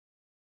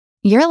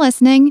You're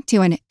listening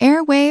to an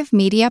Airwave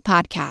Media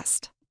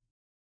Podcast.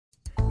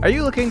 Are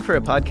you looking for a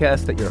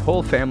podcast that your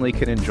whole family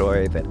can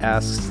enjoy that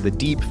asks the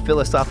deep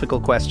philosophical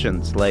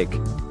questions like,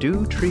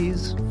 do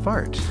trees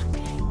fart?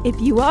 If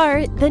you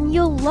are, then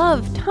you'll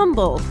love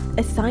Tumble,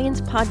 a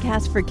science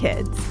podcast for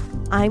kids.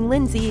 I'm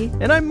Lindsay.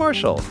 And I'm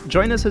Marshall.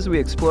 Join us as we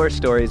explore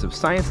stories of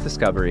science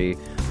discovery,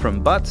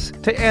 from butts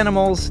to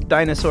animals,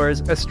 dinosaurs,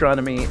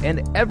 astronomy,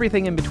 and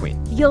everything in between.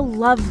 You'll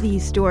love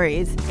these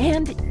stories,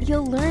 and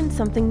you'll learn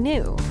something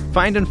new.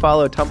 Find and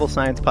follow Tumble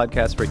Science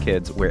Podcast for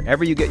Kids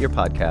wherever you get your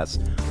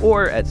podcasts,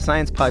 or at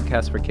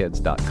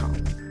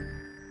sciencepodcastforkids.com.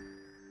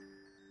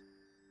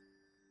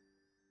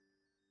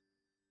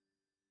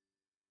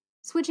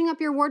 Switching up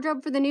your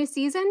wardrobe for the new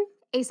season?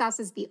 ASOS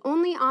is the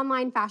only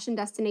online fashion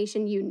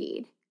destination you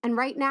need. And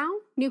right now,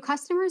 new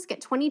customers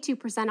get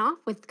 22% off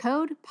with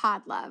code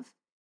PODLOVE.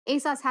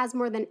 ASOS has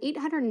more than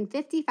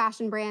 850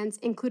 fashion brands,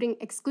 including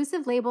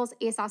exclusive labels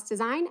ASOS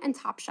Design and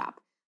Topshop,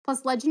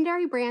 plus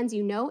legendary brands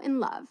you know and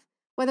love.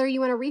 Whether you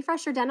want to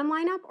refresh your denim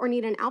lineup or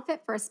need an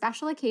outfit for a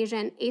special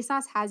occasion,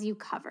 ASOS has you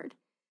covered.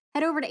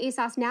 Head over to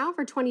ASOS now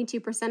for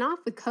 22% off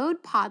with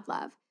code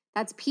PODLOVE.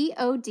 That's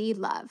P-O-D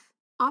love.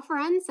 Offer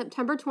ends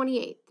September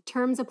 28th.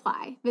 Terms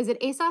apply. Visit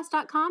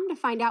ASOS.com to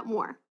find out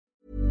more.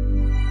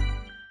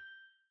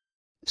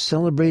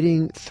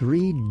 Celebrating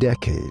 3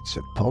 decades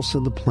of Pulse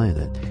of the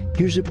Planet,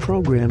 here's a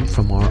program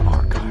from our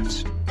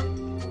archives.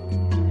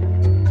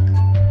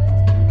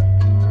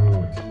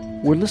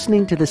 We're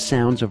listening to the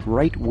sounds of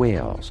right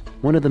whales,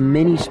 one of the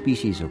many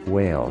species of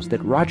whales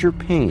that Roger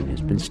Payne has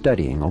been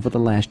studying over the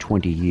last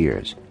 20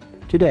 years.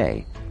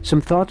 Today,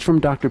 some thoughts from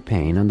Dr.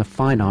 Payne on the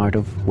fine art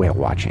of whale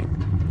watching.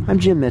 I'm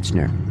Jim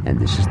Metzner, and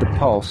this is the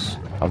Pulse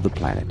of the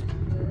Planet.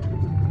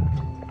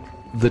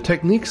 The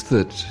techniques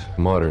that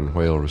modern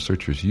whale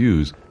researchers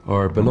use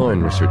are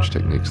benign research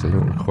techniques. They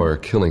don't require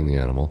killing the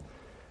animal.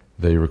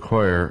 They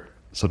require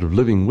sort of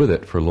living with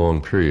it for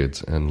long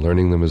periods and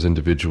learning them as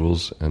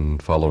individuals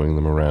and following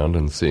them around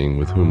and seeing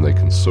with whom they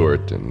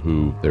consort and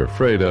who they're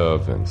afraid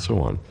of and so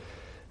on.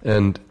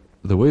 And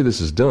the way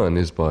this is done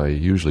is by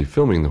usually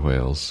filming the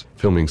whales,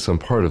 filming some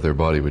part of their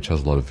body which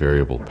has a lot of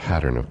variable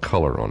pattern of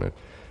color on it.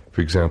 For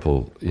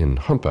example, in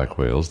humpback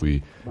whales,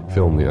 we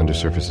film the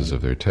undersurfaces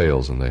of their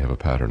tails and they have a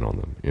pattern on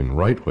them. In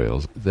right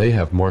whales, they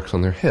have marks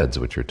on their heads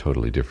which are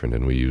totally different,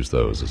 and we use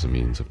those as a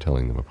means of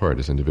telling them apart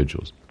as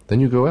individuals. Then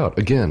you go out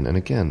again and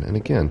again and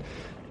again.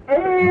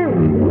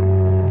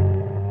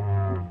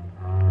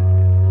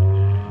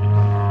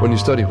 When you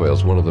study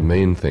whales, one of the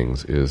main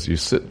things is you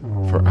sit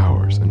for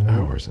hours and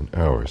hours and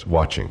hours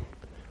watching,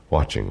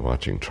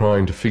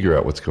 trying to figure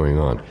out what's going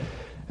on.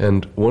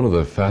 And one of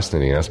the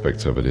fascinating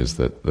aspects of it is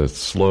that the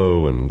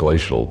slow and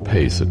glacial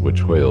pace at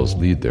which whales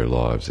lead their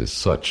lives is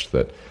such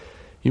that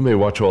you may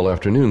watch all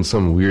afternoon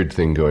some weird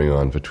thing going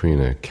on between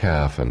a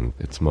calf and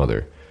its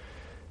mother.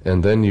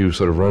 And then you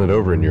sort of run it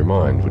over in your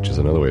mind, which is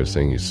another way of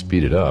saying you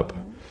speed it up.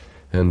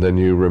 And then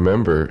you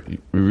remember, you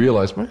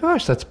realize, my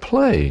gosh, that's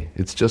play.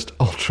 It's just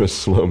ultra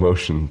slow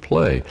motion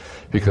play,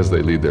 because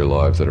they lead their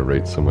lives at a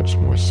rate so much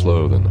more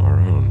slow than our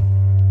own.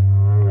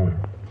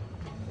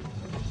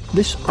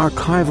 This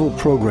archival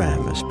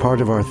program is part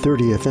of our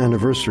 30th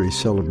anniversary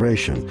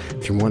celebration.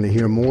 If you want to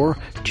hear more,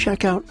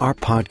 check out our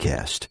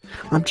podcast.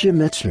 I'm Jim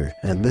Metzner,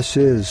 and this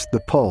is The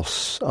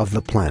Pulse of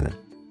the Planet.